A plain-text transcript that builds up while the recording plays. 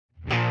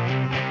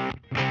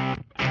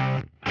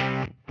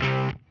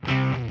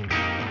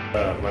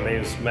My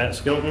name is Matt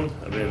Skelton.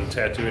 I've been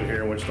tattooing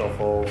here in Wichita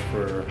Falls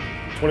for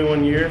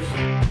 21 years.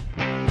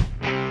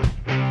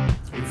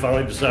 We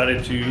finally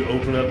decided to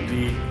open up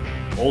the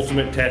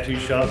ultimate tattoo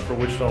shop for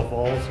Wichita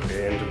Falls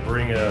and to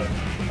bring a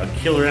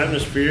killer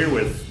atmosphere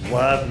with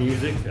live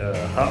music,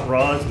 hot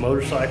rods,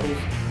 motorcycles,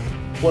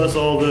 plus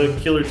all the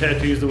killer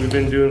tattoos that we've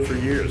been doing for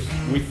years.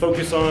 We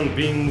focus on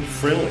being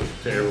friendly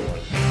to everyone.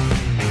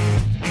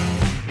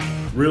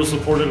 Real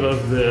supportive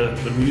of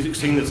the music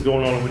scene that's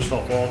going on in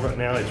Wichita Falls right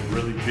now. It's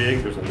really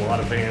big. There's a lot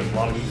of bands, a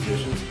lot of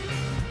musicians.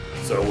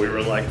 So we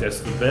were like,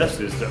 that's the best,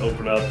 is to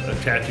open up a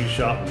tattoo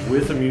shop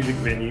with a music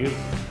venue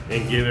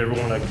and give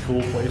everyone a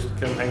cool place to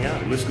come hang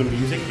out and listen to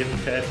music, get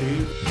the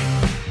tattoos.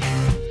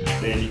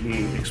 And you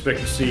can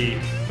expect to see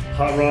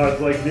hot rods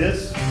like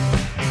this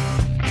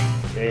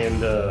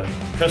and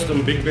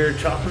custom Big Bear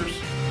choppers.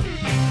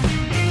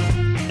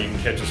 You can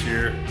catch us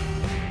here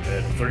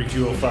at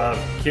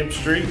 3205 Kemp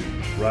Street,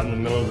 right in the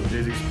middle of the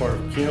busiest part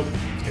of Kemp,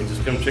 and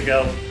just come check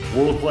out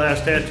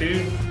world-class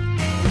tattoo.